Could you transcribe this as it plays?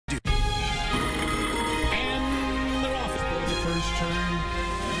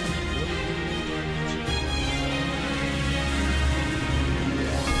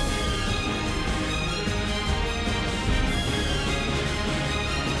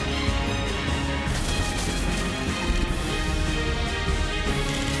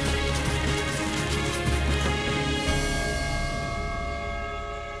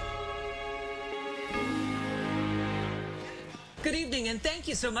morning, and thank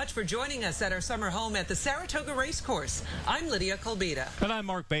you so much for joining us at our summer home at the Saratoga Racecourse. I'm Lydia Colbita. And I'm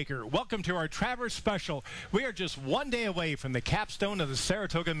Mark Baker. Welcome to our Travers Special. We are just one day away from the capstone of the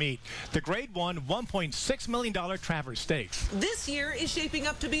Saratoga meet, the Grade 1 $1.6 million Travers Stakes. This year is shaping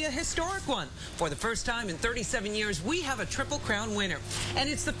up to be a historic one. For the first time in 37 years, we have a Triple Crown winner. And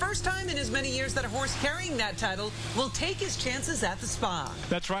it's the first time in as many years that a horse carrying that title will take his chances at the Spa.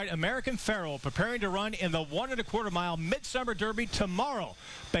 That's right, American Pharoah preparing to run in the 1 1/4 mile Midsummer Derby tomorrow.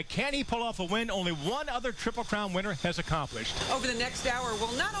 But can he pull off a win only one other Triple Crown winner has accomplished? Over the next hour,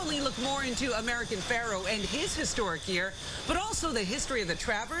 we'll not only look more into American Pharoah and his historic year, but also the history of the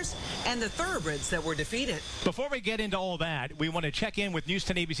Travers and the thoroughbreds that were defeated. Before we get into all that, we want to check in with News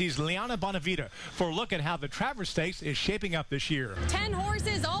 10 ABC's Liana Bonavita for a look at how the Travers Stakes is shaping up this year. 10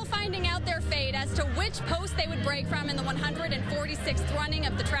 horses all finding out their fate as to which post they would break from in the 146th running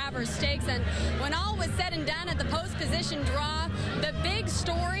of the Travers Stakes. And when all was said and done at the post position draw, the big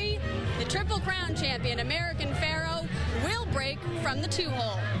story, the Triple Crown champion, American Pharoah, will break from the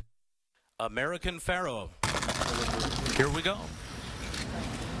 2-hole. American Pharoah. Here we go.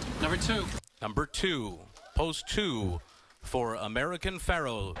 Number two. Post 2 for American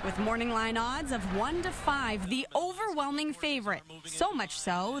Pharoah. With morning line odds of 1 to 5, the overwhelming favorite. So much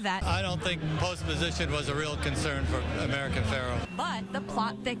so that I don't think post position was a real concern for American Pharoah. But the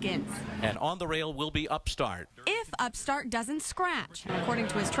plot thickens. And on the rail will be Upstart. If Upstart doesn't scratch, and according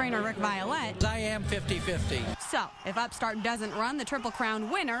to his trainer Rick Violette, I am 50-50. so if Upstart doesn't run, the Triple Crown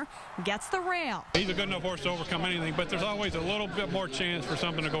winner gets the rail. He's a good enough horse to overcome anything, but there's always a little bit more chance for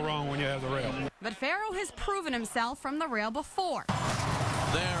something to go wrong when you have the rail. But Pharoah has proven himself from the rail before.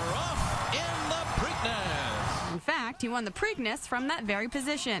 They're off in the Preakness. In fact, he won the Preakness from that very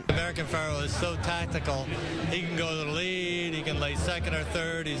position. American Pharoah is so tactical. He can go to the lead, he can lay second or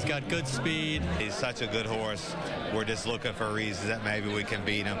third, he's got good speed. He's such a good horse. We're just looking for reasons that maybe we can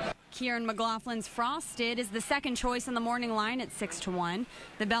beat him. Kieran McLaughlin's Frosted is the second choice in the morning line at 6-1.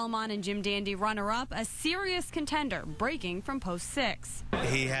 The Belmont and Jim Dandy runner-up, a serious contender, breaking from post 6.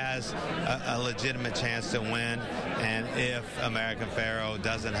 He has a legitimate chance to win, and if American Pharoah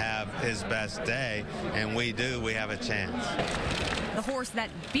doesn't have his best day, and we do, we have a chance. The horse that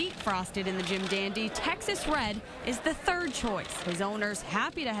beat Frosted in the Jim Dandy, Texas Red, is the third choice. His owners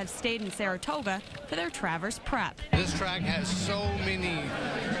happy to have stayed in Saratoga for their Travers prep. This track has so many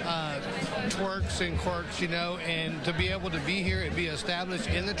twerks and quirks, you know, and to be able to be here and be established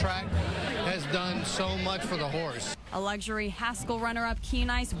in the track has done so much for the horse. A luxury Haskell runner-up Keen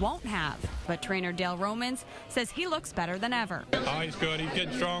Ice won't have, but trainer Dale Romans says he looks better than ever. Oh, he's good. He's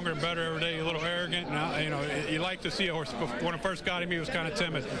getting stronger and better every day. He's a little arrogant. And, you know, you like to see a horse. When I first got him, he was kind of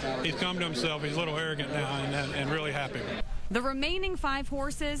timid. He's come to himself. He's a little arrogant now and really happy. The remaining 5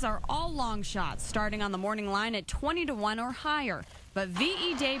 horses are all long shots, starting on the morning line at 20-1 or higher. But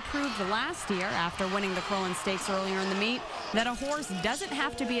V.E. Day proved last year, after winning the Crowland Stakes earlier in the meet, that a horse doesn't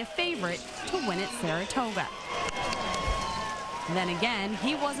have to be a favorite to win at Saratoga. Then again,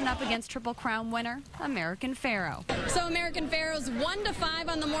 he wasn't up against Triple Crown winner American Pharoah. So American Pharoah's 1 to 5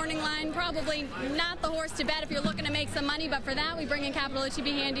 on the morning line. Probably not the horse to bet if you're looking to make some money, but for that we bring in Capital HEB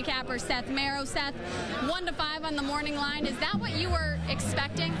handicapper Seth Merrow. Seth, 1 to 5 on the morning line. Is that what you were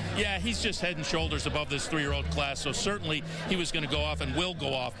expecting? Yeah, he's just head and shoulders above this 3-year-old class, so certainly he was going to go off and will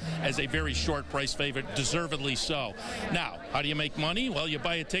go off as a very short price favorite, deservedly so. Now, how do you make money? Well, you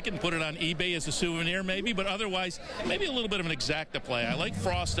buy a ticket and put it on eBay as a souvenir maybe, but otherwise maybe a little bit of an exacta play. I like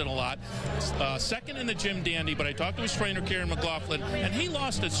Frosted a lot. Second in the Jim Dandy, but I talked to his trainer, Kieran McLaughlin, and he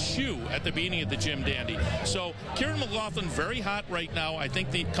lost his shoe at the beginning of the Jim Dandy. So Kieran McLaughlin, very hot right now. I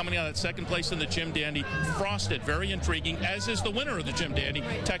think coming out at second place in the Jim Dandy. Frosted, very intriguing, as is the winner of the Jim Dandy,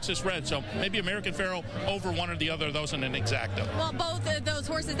 Texas Red. So maybe American Pharoah over one or the other of those in an exacta. Well, both of those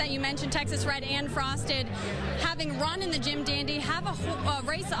horses that you mentioned, Texas Red and Frosted, having run in the Jim Dandy, have a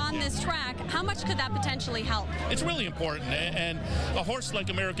race on this track. How much could that potentially help? It's really important, and a horse like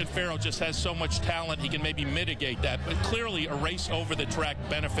American Pharoah just has so much talent, he can maybe mitigate that. But clearly, a race over the track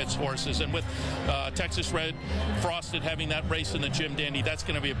benefits horses, and with Texas Red, Frosted having that race in the Jim Dandy, that's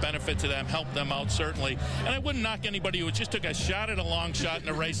going to be a benefit to them, help them out certainly. And I wouldn't knock anybody who just took a shot at a long shot in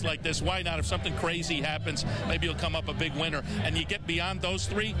a race like this. Why not? If something crazy happens, maybe you'll come up a big winner. And you get beyond those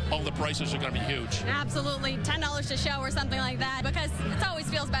 3, all the prices are going to be huge. Absolutely. $10 to show or something like that, because it always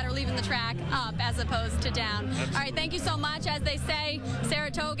feels better leaving the track up as opposed to down. Absolutely. All right, thank you so much. As they say,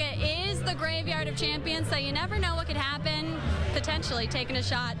 Saratoga is the graveyard of champions, so you never know what could happen, potentially taking a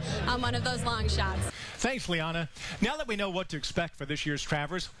shot on one of those long shots. Thanks, Liana. Now that we know what to expect for this year's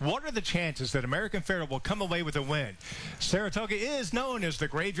Travers, what are the chances that American Pharoah will come away with a win? Saratoga is known as the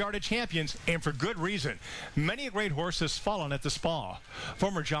graveyard of champions, and for good reason. Many a great horse has fallen at the Spa.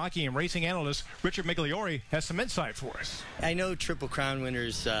 Former jockey and racing analyst Richard Migliore has some insight for us. I know Triple Crown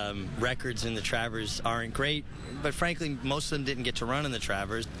winners' records in the Travers aren't great, but frankly, most of them didn't get to run in the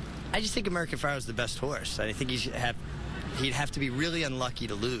Travers. I just think American Pharoah is the best horse. I think he'd have to be really unlucky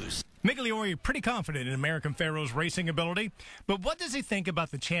to lose. Migliore pretty confident in American Pharoah's racing ability, but what does he think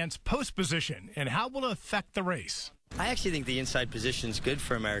about the chance post position, and how will it affect the race? I actually think the inside position is good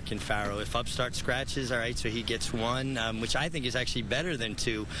for American Pharoah. If Upstart scratches, all right, so he gets 1, which I think is actually better than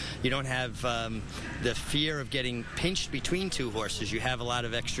 2. You don't have the fear of getting pinched between 2 horses. You have a lot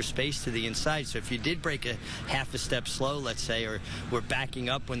of extra space to the inside. So if you did break a half a step slow, let's say, or were backing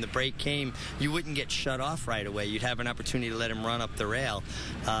up when the break came, you wouldn't get shut off right away. You'd have an opportunity to let him run up the rail.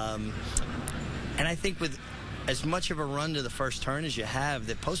 And I think with as much of a run to the first turn as you have,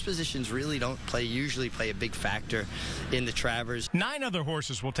 that post positions really don't usually play a big factor in the Travers. 9 other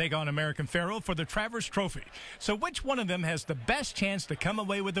horses will take on American Pharoah for the Travers Trophy. So which one of them has the best chance to come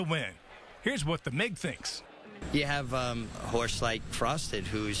away with a win? Here's what the MIG thinks. You have a horse like Frosted,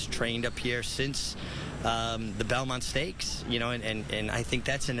 who's trained up here since the Belmont Stakes, you know, and I think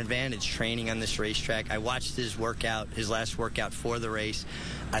that's an advantage, training on this racetrack. I watched his last workout for the race.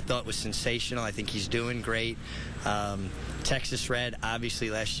 I thought it was sensational. I think he's doing great. Texas Red, obviously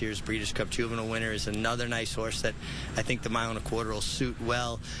last year's Breeders' Cup Juvenile winner, is another nice horse that I think the 1 1/4 will suit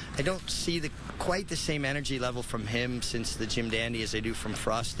well. I don't see quite the same energy level from him since the Jim Dandy as I do from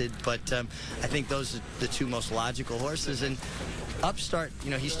Frosted, but I think those are the 2 most logical horses. And Upstart,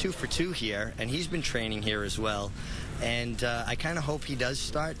 you know, he's 2 for 2 here, and he's been training here as well. And I kind of hope he does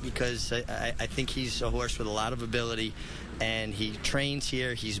start, because I think he's a horse with a lot of ability, and he trains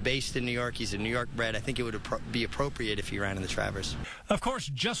here. He's based in New York. He's a New York bred. I think it would be appropriate if he ran in the Travers. Of course,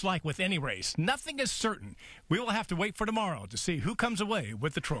 just like with any race, nothing is certain. We will have to wait for tomorrow to see who comes away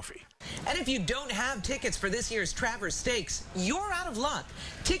with the trophy. And if you don't have tickets for this year's Travers Stakes, you're out of luck.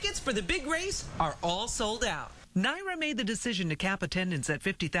 Tickets for the big race are all sold out. NYSBA made the decision to cap attendance at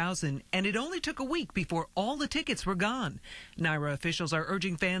 50,000, and it only took a week before all the tickets were gone. NYSBA officials are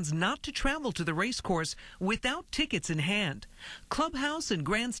urging fans not to travel to the race course without tickets in hand. Clubhouse and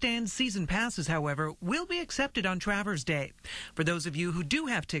grandstand season passes, however, will be accepted on Travers Day. For those of you who do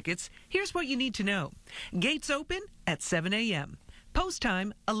have tickets, here's what you need to know. Gates open at 7 a.m. Post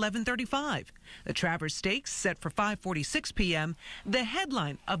time, 11:35. The Travers Stakes set for 5:46 p.m. The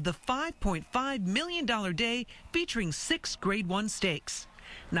headline of the $5.5 million day featuring 6 Grade 1 stakes.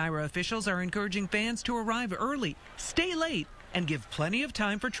 NYSBA officials are encouraging fans to arrive early, stay late, and give plenty of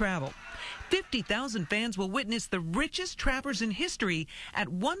time for travel. 50,000 fans will witness the richest Travers in history at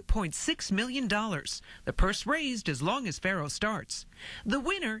 $1.6 million. The purse raised as long as Pharoah starts. The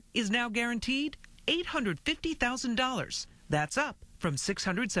winner is now guaranteed $850,000. That's up from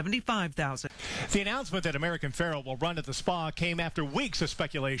 $675,000. The announcement that American Pharoah will run at the Spa came after weeks of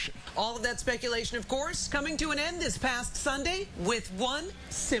speculation. All of that speculation, of course, coming to an end this past Sunday with one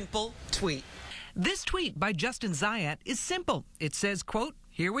simple tweet. This tweet by Justin Zayat is simple. It says, quote,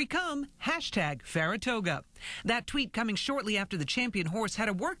 "Here we come, #Saratoga." That tweet coming shortly after the champion horse had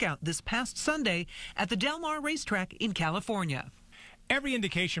a workout this past Sunday at the Del Mar racetrack in California. Every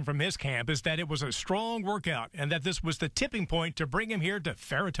indication from his camp is that it was a strong workout and that this was the tipping point to bring him here to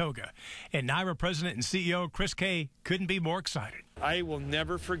Saratoga. And NYSBA President and CEO Chris Kay couldn't be more excited. I will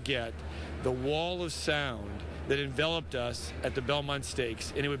never forget the wall of sound that enveloped us at the Belmont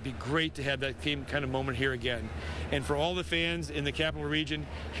Stakes, and it would be great to have that same kind of moment here again. And for all the fans in the Capital Region,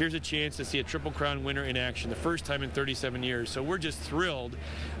 here's a chance to see a Triple Crown winner in action, the first time in 37 years. So we're just thrilled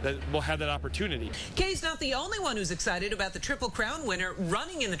that we'll have that opportunity. Kay's not the only one who's excited about the Triple Crown winner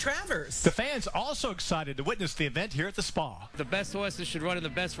running in the Travers. The fans also excited to witness the event here at the Spa. The best horses should run in the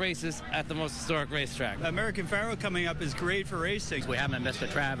best races at the most historic racetrack. American Pharoah coming up is great for racing. We haven't missed the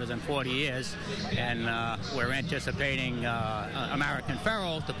Travers in 40 years, and we're anticipating American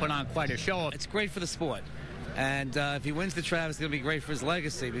Pharoah to put on quite a show. It's great for the sport, and if he wins the Travers, it's going to be great for his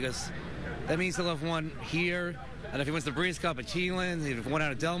legacy, because that means he'll have won here, and if he wins the Breeders' Cup at Keeneland, he'd have won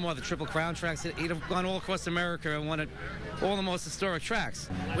out of Del Mar, the Triple Crown tracks, he'd have gone all across America and won at all the most historic tracks.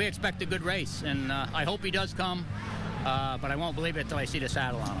 We expect a good race, and I hope he does come, but I won't believe it until I see the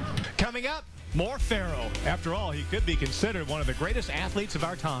saddle on him. Coming up, More Pharaoh. After all, he could be considered one of the greatest athletes of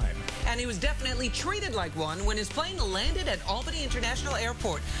our time. And he was definitely treated like one when his plane landed at Albany International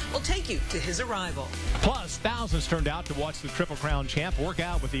Airport. We'll take you to his arrival. Plus, thousands turned out to watch the Triple Crown champ work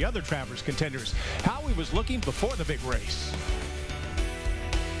out with the other Travers contenders. How he was looking before the big race.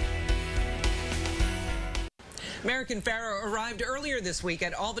 American Pharaoh arrived earlier this week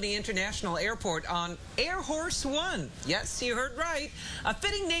at Albany International Airport on Air Horse One. Yes, you heard right. A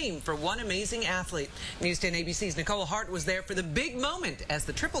fitting name for one amazing athlete. News 10 ABC's Nicole Hart was there for the big moment as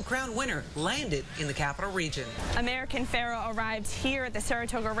the Triple Crown winner landed in the capital region. American Pharaoh arrived here at the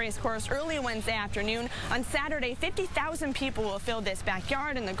Saratoga Racecourse early Wednesday afternoon. On Saturday, 50,000 people will fill this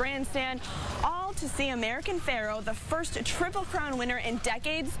backyard and the grandstand, all to see American Pharaoh, the first Triple Crown winner in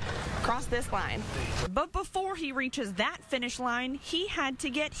decades, cross this line. But before he reaches that finish line, he had to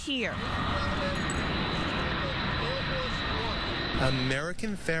get here.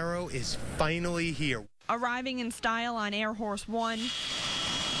 American Pharaoh is finally here. Arriving in style on Air Horse One,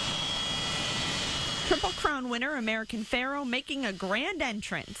 Triple Crown winner American Pharaoh making a grand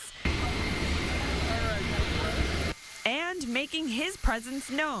entrance and making his presence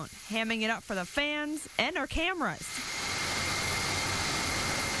known, hamming it up for the fans and our cameras.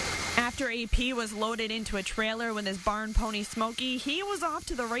 After AP was loaded into a trailer with his barn pony Smokey, he was off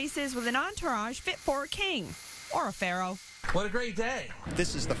to the races with an entourage fit for a king or a pharaoh. What a great day.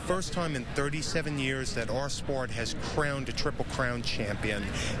 This is the first time in 37 years that our sport has crowned a Triple Crown champion.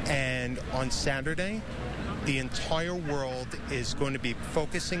 And on Saturday, the entire world is going to be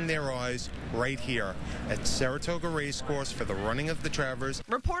focusing their eyes right here at Saratoga Racecourse for the running of the Travers.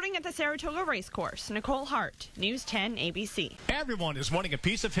 Reporting at the Saratoga Racecourse, Nicole Hart, News 10 ABC. Everyone is wanting a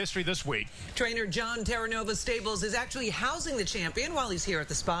piece of history this week. Trainer John Terranova Stables is actually housing the champion while he's here at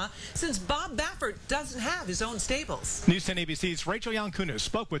the spa, since Bob Baffert doesn't have his own stables. News 10 ABC's Rachel Yankunis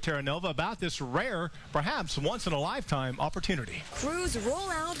spoke with Terranova about this rare, perhaps once-in-a-lifetime opportunity. Crews roll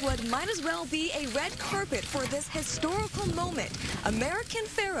out what might as well be a red carpet for this historical moment. American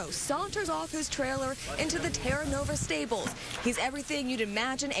Pharaoh saunters off his trailer into the Terranova stables. He's everything you'd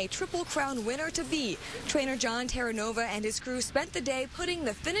imagine a Triple Crown winner to be. Trainer John Terranova and his crew spent the day putting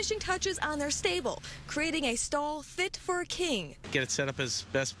the finishing touches on their stable, creating a stall fit for a king. Get it set up as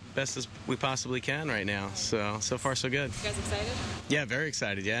best as we possibly can right now. So far so good. You guys excited? Yeah, very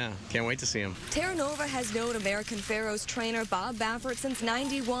excited. Yeah, can't wait to see him. Terranova has known American Pharaoh's trainer Bob Baffert since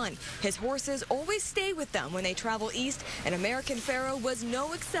 '91. His horses always stay with them when they travel east, and American Pharaoh was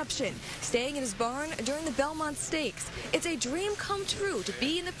no exception, staying in his barn during the Belmont Stakes. It's a dream come true to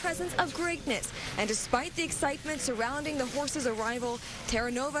be in the presence of greatness, and despite the excitement surrounding the horse's arrival,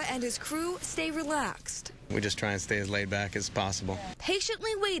 Terranova and his crew stay relaxed. We just try and stay as laid back as possible.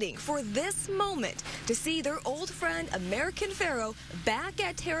 Patiently waiting for this moment to see their old friend American Pharaoh back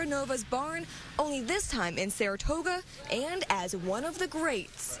at Terranova's barn, only this time in Saratoga and as one of the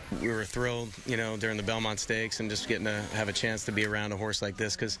greats. We were thrilled, during the Belmont Stakes and just getting to have a chance to be around a horse like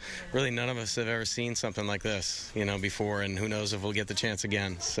this, because really none of us have ever seen something like this, before, and who knows if we'll get the chance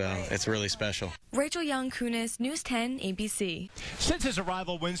again. So it's really special. Rachel Young-Kunis, News 10 ABC. Since his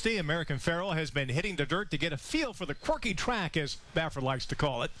arrival Wednesday, American Pharaoh has been hitting the dirt to get a feel for the quirky track, as Baffert likes to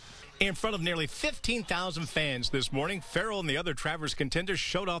call it. In front of nearly 15,000 fans this morning, Pharaoh and the other Travers contenders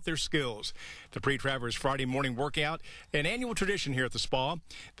showed off their skills. The pre-Travers Friday morning workout, an annual tradition here at the spa.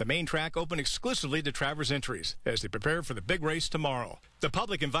 The main track open exclusively to Travers entries as they prepare for the big race tomorrow. The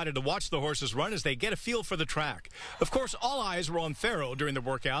public invited to watch the horses run as they get a feel for the track. Of course, all eyes were on Pharaoh during the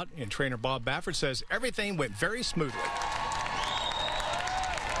workout, and trainer Bob Baffert says everything went very smoothly.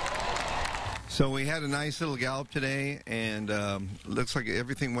 So we had a nice little gallop today, and looks like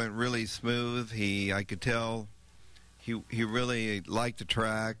everything went really smooth. I could tell he really liked the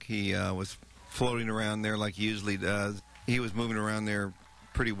track. He was floating around there like he usually does. He was moving around there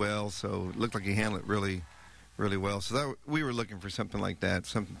pretty well, so it looked like he handled it really, really well. So we were looking for something like that,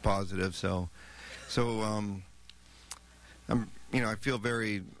 something positive. So I feel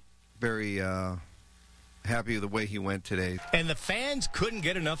very, very happy with the way he went today. And the fans couldn't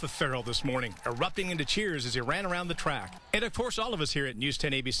get enough of Pharaoh this morning, erupting into cheers as he ran around the track. And of course, all of us here at News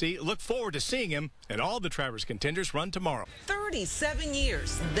 10 ABC look forward to seeing him and all the Travers contenders run tomorrow. 37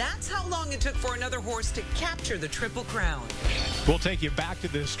 years. That's how long it took for another horse to capture the Triple Crown. We'll take you back to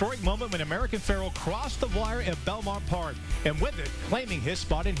the historic moment when American Pharaoh crossed the wire at Belmont Park, and with it, claiming his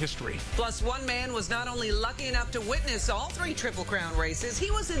spot in history. Plus, one man was not only lucky enough to witness all three Triple Crown races, he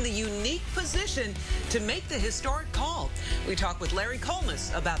was in the unique position to make the historic call. We talk with Larry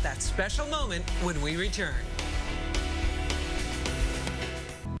Colmus about that special moment when we return.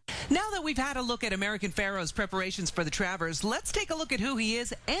 Now that we've had a look at American Pharoah's preparations for the Travers, let's take a look at who he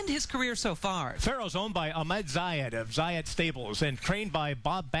is and his career so far. Pharoah's owned by Ahmed Zayed of Zayed Stables and trained by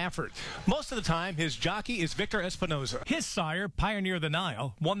Bob Baffert. Most of the time, his jockey is Victor Espinoza. His sire, Pioneer the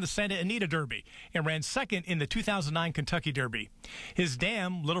Nile, won the Santa Anita Derby and ran second in the 2009 Kentucky Derby. His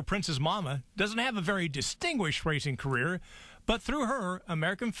dam, Little Prince's Mama, doesn't have a very distinguished racing career, but through her,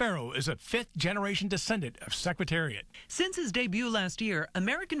 American Pharoah is a fifth-generation descendant of Secretariat. Since his debut last year,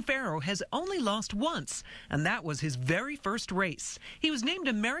 American Pharoah has only lost once, and that was his very first race. He was named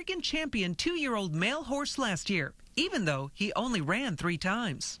American Champion 2-year-old male horse last year, even though he only ran 3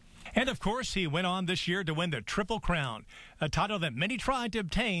 times. And, of course, he went on this year to win the Triple Crown, a title that many tried to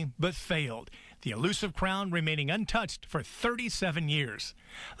obtain but failed. The elusive crown remaining untouched for 37 years.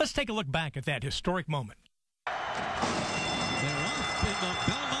 Let's take a look back at that historic moment. They're off in the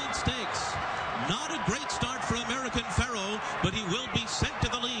Belmont Stakes. Not a great start for American Pharoah, but he will be sent to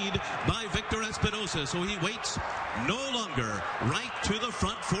the lead by Victor Espinoza. So he waits no longer. Right to the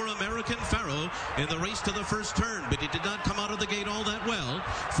front for American Pharoah in the race to the first turn, but he did not come out of the gate all that well.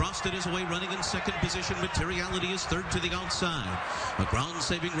 Frosted is away running in second position. Materiality is third to the outside. A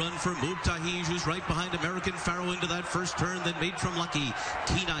ground-saving run for Mubtahij, who's right behind American Pharoah into that first turn, then Made from Lucky,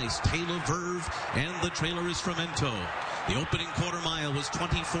 Keen Ice, Taylor Verve, and the trailer is Fremento. The opening quarter mile was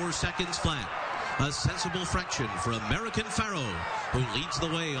 24 seconds flat. A sensible fraction for American Pharoah, who leads the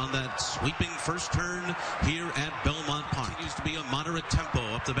way on that sweeping first turn here at Belmont Park. Continues to be a moderate tempo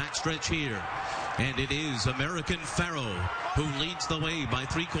up the backstretch here. And it is American Pharoah who leads the way by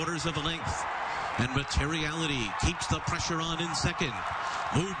 3/4 of a length. And Materiality keeps the pressure on in second.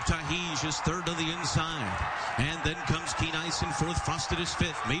 Mubtahij is third on the inside. And then comes Keen Ice in fourth. Frosted is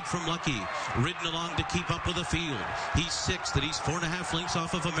fifth. Made from Lucky, ridden along to keep up with the field. He's sixth, and he's 4.5 lengths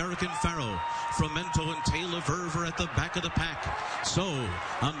off of American Pharoah. Fremento and Taylor Verve are at the back of the pack. So,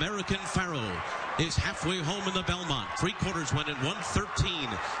 American Pharoah is halfway home in the Belmont. 3/4 went in 1:13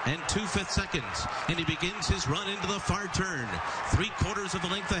 and 2/5 seconds. And he begins his run into the far turn. 3/4 of a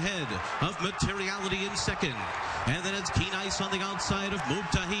length ahead of Materiality in second. And then it's Keen Ice on the outside of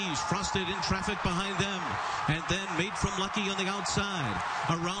Mubtahij. Frosted in traffic behind them. And then Made from Lucky on the outside.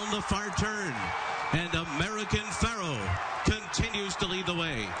 Around the far turn. And American Pharoah continues to lead the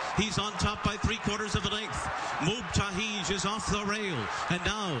way. He's on top by 3/4 of a length. Mubtahij is off the rail. And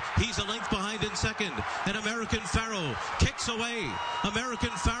now he's a length behind in second. And American Pharoah kicks away. American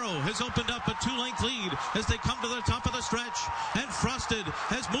Pharoah has opened up a 2-length lead as they come to the top of the stretch. And Frosted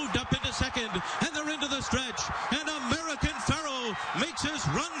has moved up into second. And they're into the stretch. And American Pharoah makes his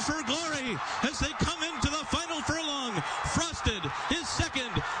run for glory as they come into the final furlong. Frosted is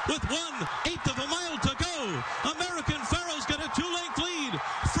second with 1/8 of a mile to go. American Pharoah's got a 2-length lead.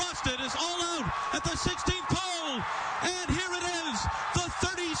 Frosted is all out at the 16th pole. And here it is. The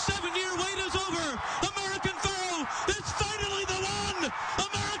 37-year wait is over. American Pharoah is finally the one.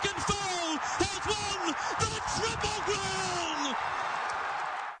 American Pharoah has won the Triple Crown.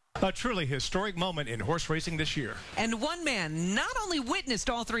 A truly historic moment in horse racing this year. And one man not only witnessed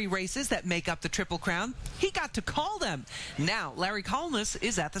all 3 races that make up the Triple Crown, he got to call them. Now, Larry Colness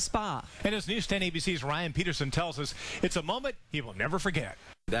is at the spa. And as News 10 ABC's Ryan Peterson tells us, it's a moment he will never forget.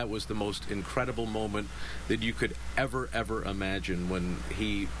 That was the most incredible moment that you could ever imagine when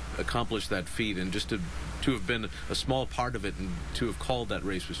he accomplished that feat. And just to have been a small part of it and to have called that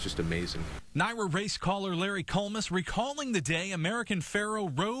race was just amazing. NYRA race caller Larry Colmus recalling the day American Pharoah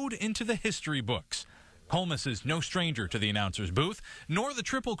rode into the history books. Colmus is no stranger to the announcer's booth, nor the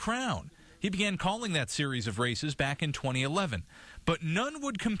Triple Crown. He began calling that series of races back in 2011. But none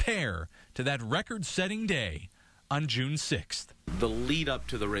would compare to that record-setting day on June 6th. The lead up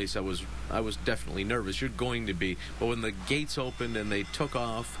to the race, I was definitely nervous. You're going to be. But when the gates opened and they took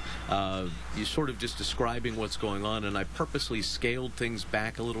off, you're sort of just describing what's going on. And I purposely scaled things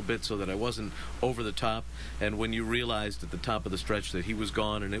back a little bit so that I wasn't over the top. And when you realized at the top of the stretch that he was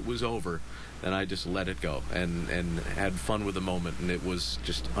gone and it was over, then I just let it go and had fun with the moment. And it was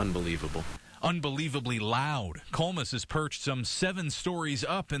just unbelievable. Unbelievably loud. Colmus is perched some 7 stories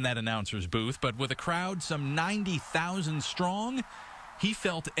up in that announcer's booth, but with a crowd some 90,000 strong, he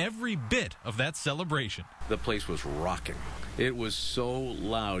felt every bit of that celebration. The place was rocking. It was so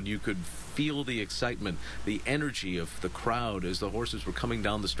loud. You could feel the excitement, the energy of the crowd as the horses were coming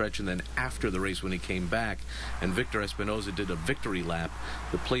down the stretch, and then after the race when he came back and Victor Espinoza did a victory lap,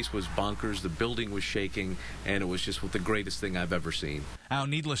 the place was bonkers, the building was shaking, and it was just the greatest thing I've ever seen. Now,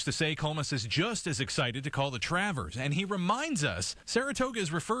 needless to say, Colmus is just as excited to call the Travers, and he reminds us Saratoga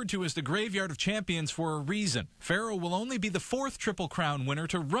is referred to as the Graveyard of Champions for a reason. Pharoah will only be the 4th Triple Crown winner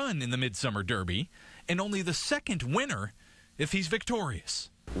to run in the Midsummer Derby, and only the 2nd winner if he's victorious.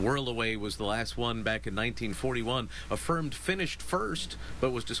 Whirlaway was the last one back in 1941. Affirmed finished first,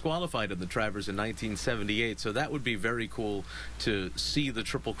 but was disqualified in the Travers in 1978. So that would be very cool to see the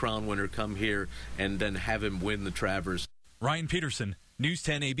Triple Crown winner come here and then have him win the Travers. Ryan Peterson, News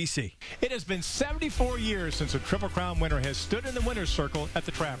 10 ABC. It has been 74 years since a Triple Crown winner has stood in the winner's circle at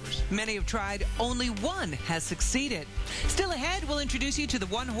the Travers. Many have tried, only one has succeeded. Still ahead, we'll introduce you to the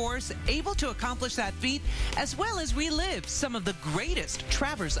one horse able to accomplish that feat, as well as relive some of the greatest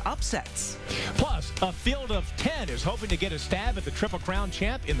Travers upsets. Plus, a field of 10 is hoping to get a stab at the Triple Crown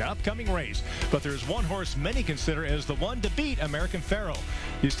champ in the upcoming race. But there's one horse many consider as the one to beat American Pharoah.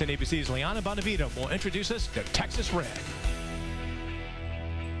 News 10 ABC's Liana Bonavito will introduce us to Texas Red.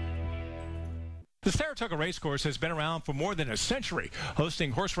 The Saratoga Racecourse has been around for more than a century,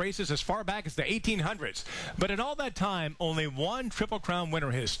 hosting horse races as far back as the 1800s. But in all that time, only one Triple Crown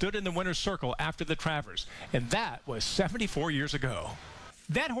winner has stood in the winner's circle after the Travers, and that was 74 years ago.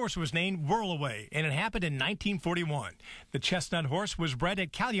 That horse was named Whirlaway, and it happened in 1941. The chestnut horse was bred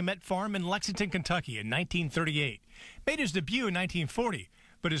at Calumet Farm in Lexington, Kentucky in 1938. Made his debut in 1940.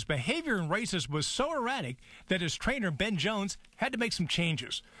 But his behavior in races was so erratic that his trainer, Ben Jones, had to make some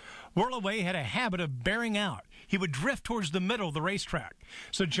changes. Whirlaway had a habit of bearing out. He would drift towards the middle of the racetrack.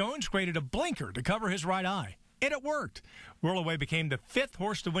 So Jones created a blinker to cover his right eye, and it worked. Whirlaway became the 5th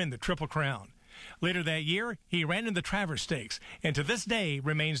horse to win the Triple Crown. Later that year, he ran in the Travers Stakes, and to this day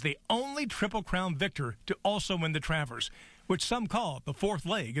remains the only Triple Crown victor to also win the Travers, which some call the 4th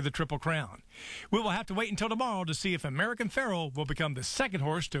leg of the Triple Crown. We will have to wait until tomorrow to see if American Pharoah will become the 2nd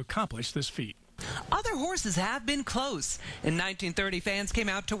horse to accomplish this feat. Other horses have been close. In 1930, fans came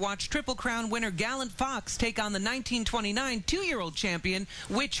out to watch Triple Crown winner Gallant Fox take on the 1929 two-year-old champion,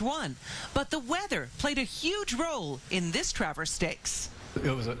 Which One? But the weather played a huge role in this Travers Stakes.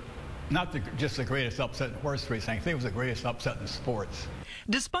 It was not just the greatest upset in horse racing. I think it was the greatest upset in sports.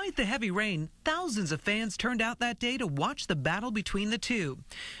 Despite the heavy rain, thousands of fans turned out that day to watch the battle between the two.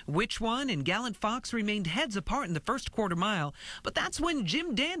 Which One and Gallant Fox remained heads apart in the first quarter mile, but that's when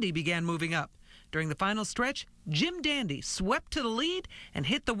Jim Dandy began moving up. During the final stretch, Jim Dandy swept to the lead and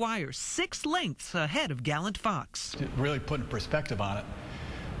hit the wire 6 lengths ahead of Gallant Fox. To really put in perspective on it,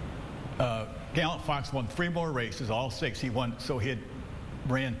 Gallant Fox won 3 more races, all 6 he won, so he had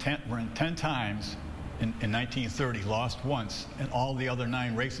ran 10 times in 1930, lost once, and all the other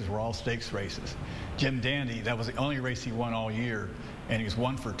 9 races were all stakes races. Jim Dandy, that was the only race he won all year, and he was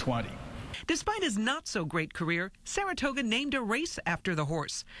 1 for 20. Despite his not-so-great career, Saratoga named a race after the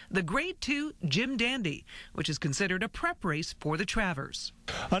horse, the Grade 2 Jim Dandy, which is considered a prep race for the Travers.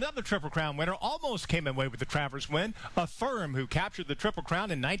 Another Triple Crown winner almost came away with the Travers win. Affirm, who captured the Triple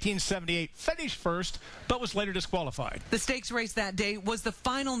Crown in 1978, finished first, but was later disqualified. The stakes race that day was the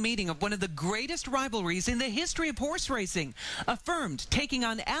final meeting of one of the greatest rivalries in the history of horse racing. Affirmed taking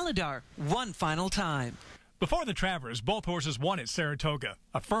on Aladar one final time. Before the Travers, both horses won at Saratoga.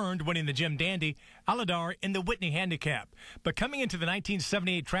 Affirmed winning the Jim Dandy, Aladar in the Whitney Handicap. But coming into the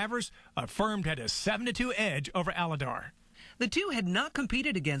 1978 Travers, Affirmed had a 7-2 edge over Aladar. The two had not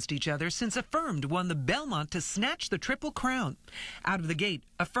competed against each other since Affirmed won the Belmont to snatch the Triple Crown. Out of the gate,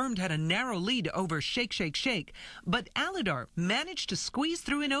 Affirmed had a narrow lead over Shake, Shake, Shake, but Aladar managed to squeeze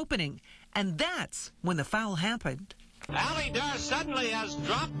through an opening, and that's when the foul happened. Aladar suddenly has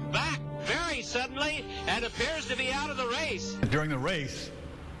dropped back very suddenly and appears to be out of the race. During the race,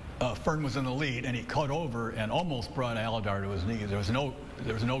 Fern was in the lead, and he cut over and almost brought Aladar to his knees. There was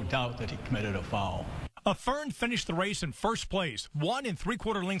no doubt that he committed a foul. Affirmed finished the race in first place, 1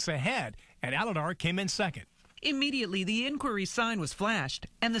 3/4 lengths ahead, and Aladar came in second. Immediately, the inquiry sign was flashed,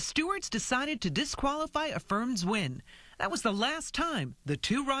 and the stewards decided to disqualify Affirmed's win. That was the last time the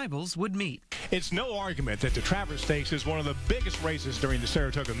two rivals would meet. It's no argument that the Travers Stakes is one of the biggest races during the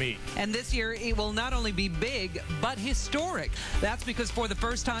Saratoga meet. And this year, it will not only be big, but historic. That's because for the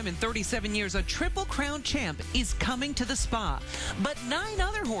first time in 37 years, a Triple Crown champ is coming to the Spa. But 9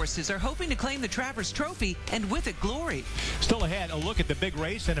 other horses are hoping to claim the Travers Trophy, and with it, glory. Still ahead, a look at the big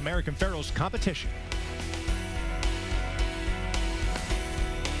race and American Pharoah's competition.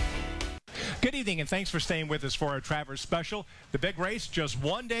 Good evening, and thanks for staying with us for our Travers Special. The big race just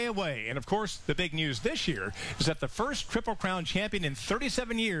 1 day away. And, of course, the big news this year is that the first Triple Crown champion in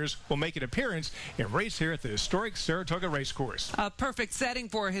 37 years will make an appearance in race here at the historic Saratoga Racecourse. A perfect setting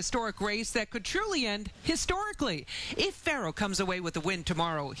for a historic race that could truly end historically. If Pharoah comes away with the win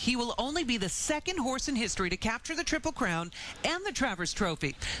tomorrow, he will only be the 2nd horse in history to capture the Triple Crown and the Travers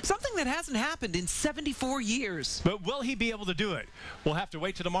Trophy, something that hasn't happened in 74 years. But will he be able to do it? We'll have to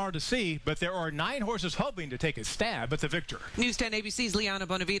wait till tomorrow to see, but there there are 9 horses hoping to take a stab at the victor. News 10 ABC's Liana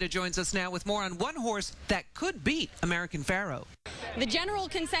Bonavita joins us now with more on one horse that could beat American Pharoah. The general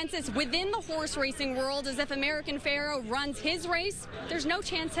consensus within the horse racing world is if American Pharoah runs his race, there's no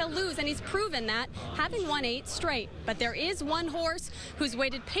chance he'll lose, and he's proven that, having won 8 straight. But there is one horse who's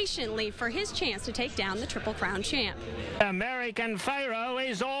waited patiently for his chance to take down the Triple Crown champ. American Pharoah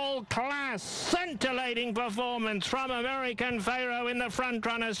is all class. Scintillating performance from American Pharoah in the front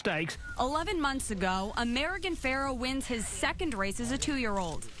runner stakes. 11 months ago, American Pharoah wins his second race as a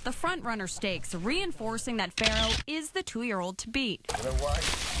 2-year-old, the front runner stakes, reinforcing that Pharoah is the 2-year-old to beat.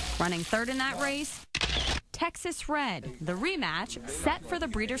 Running third in that race, Texas Red, the rematch set for the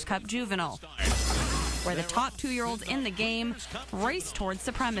Breeders' Cup Juvenile, where the top 2-year-olds in the game race towards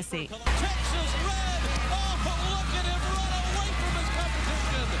supremacy. Texas Red! Oh, look at him run away from his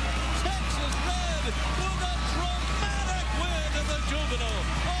competition! Texas Red with a dramatic win in the Juvenile.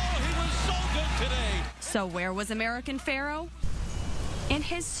 Oh, he was so good today. So where was American Pharoah? In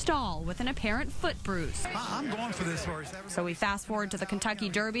his stall with an apparent foot bruise. I'm going for this horse. So we fast forward to the Kentucky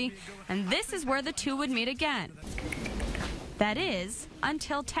Derby, and this is where the two would meet again. That is,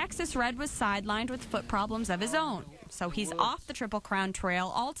 until Texas Red was sidelined with foot problems of his own. So he's off the Triple Crown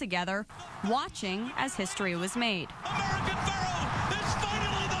trail altogether, watching as history was made. American Pharoah is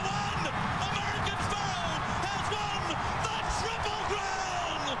finally the one! American Pharoah has won the Triple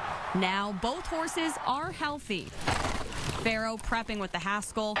Crown! Now both horses are healthy. Pharoah prepping with the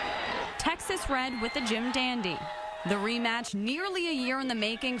Haskell, Texas Red with the Jim Dandy. The rematch, nearly a year in the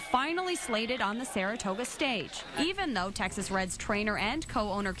making, finally slated on the Saratoga stage, even though Texas Red's trainer and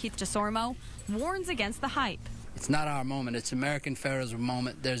co-owner Keith DeSormo warns against the hype. It's not our moment. It's American Pharoah's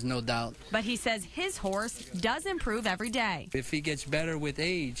moment. There's no doubt. But he says his horse does improve every day. If he gets better with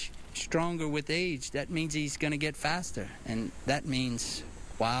age, stronger with age, that means he's going to get faster. And that means,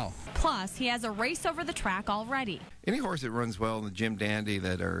 wow. Plus, he has a race over the track already. Any horse that runs well in the Jim Dandy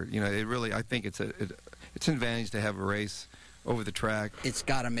that are, it really, I think it's an advantage to have a race over the track. It's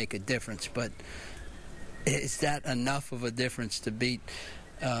got to make a difference, but is that enough of a difference to beat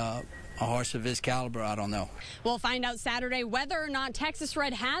a horse of his caliber? I don't know. We'll find out Saturday whether or not Texas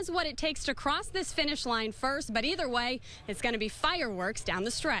Red has what it takes to cross this finish line first, but either way, it's going to be fireworks down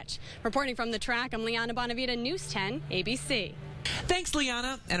the stretch. Reporting from the track, I'm Liana Bonavita, News 10, ABC. Thanks,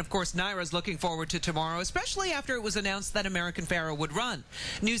 Liana. And of course, Naira's looking forward to tomorrow, especially after it was announced that American Pharoah would run.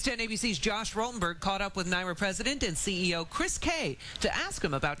 News 10 ABC's Josh Rotenberg caught up with Naira President and CEO Chris Kay to ask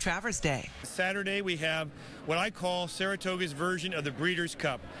him about Travers Day. Saturday, we have what I call Saratoga's version of the Breeders'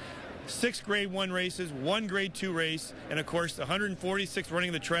 Cup. 6 Grade 1 races, 1 Grade 2 race, and of course, the 146th running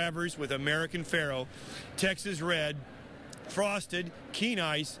of the Travers with American Pharoah, Texas Red, Frosted, Keen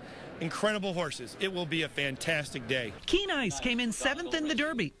Ice. Incredible horses. It will be a fantastic day. Keen Ice came in 7th in the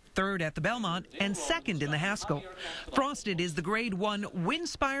Derby, 3rd at the Belmont, and 2nd in the Haskell. Frosted is the Grade 1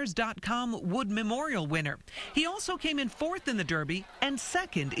 Winspires.com Wood Memorial winner. He also came in 4th in the Derby and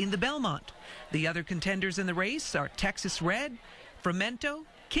 2nd in the Belmont. The other contenders in the race are Texas Red, Fremento,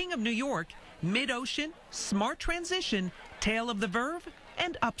 King of New York, Mid-Ocean, Smart Transition, Tale of the Verve,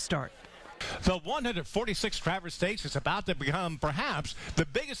 and Upstart. The 146th Travers Stakes is about to become perhaps the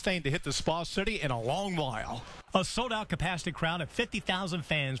biggest thing to hit the Spa City in a long while. A sold-out capacity crowd of 50,000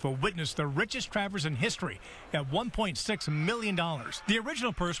 fans will witness the richest Travers in history at $1.6 million. The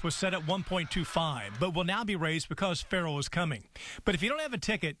original purse was set at $1.25, but will now be raised because Pharoah is coming. But if you don't have a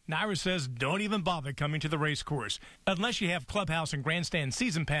ticket, Naira says don't even bother coming to the race course, unless you have clubhouse and grandstand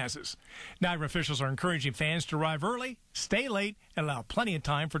season passes. Naira officials are encouraging fans to arrive early, stay late, and allow plenty of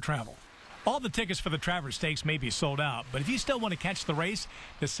time for travel. All the tickets for the Travers Stakes may be sold out, but if you still want to catch the race,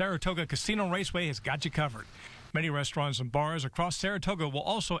 the Saratoga Casino Raceway has got you covered. Many restaurants and bars across Saratoga will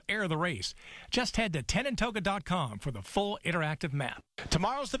also air the race. Just head to tenandtoga.com for the full interactive map.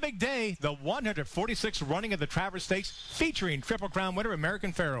 Tomorrow's the big day, the 146th running of the Travers Stakes, featuring Triple Crown winner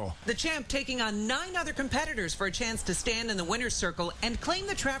American Pharoah. The champ taking on 9 other competitors for a chance to stand in the winner's circle and claim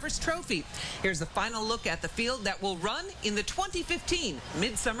the Travers Trophy. Here's a final look at the field that will run in the 2015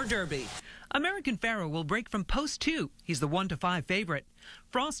 Midsummer Derby. American Pharoah will break from post 2. He's the 1-5 favorite.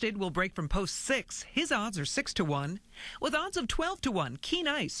 Frosted will break from post 6. His odds are 6-1. With odds of 12-1, Keen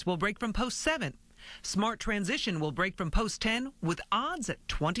Ice will break from post 7. Smart Transition will break from post 10 with odds at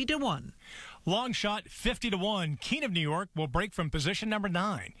 20-1. Long shot 50-1. King of New York will break from position number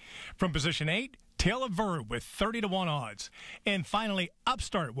 9. From position 8, Tale of Verve with 30-1 odds. And finally,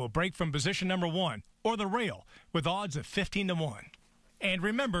 Upstart will break from position number 1, or the Rail, with odds of 15-1. And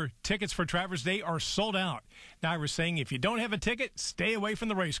remember, tickets for Travers Day are sold out. Naira's saying if you don't have a ticket, stay away from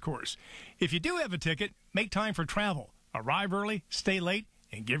the race course. If you do have a ticket, make time for travel. Arrive early, stay late,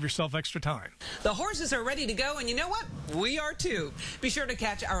 and give yourself extra time. The horses are ready to go, and you know what? We are too. Be sure to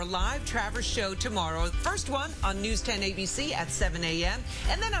catch our live Travers show tomorrow. First one on News 10 ABC at 7 a.m.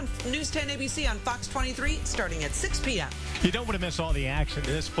 and then on News 10 ABC on Fox 23 starting at 6 p.m. You don't want to miss all the action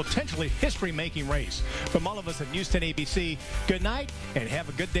in this potentially history-making race. From all of us at News 10 ABC, good night and have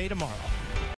a good day tomorrow.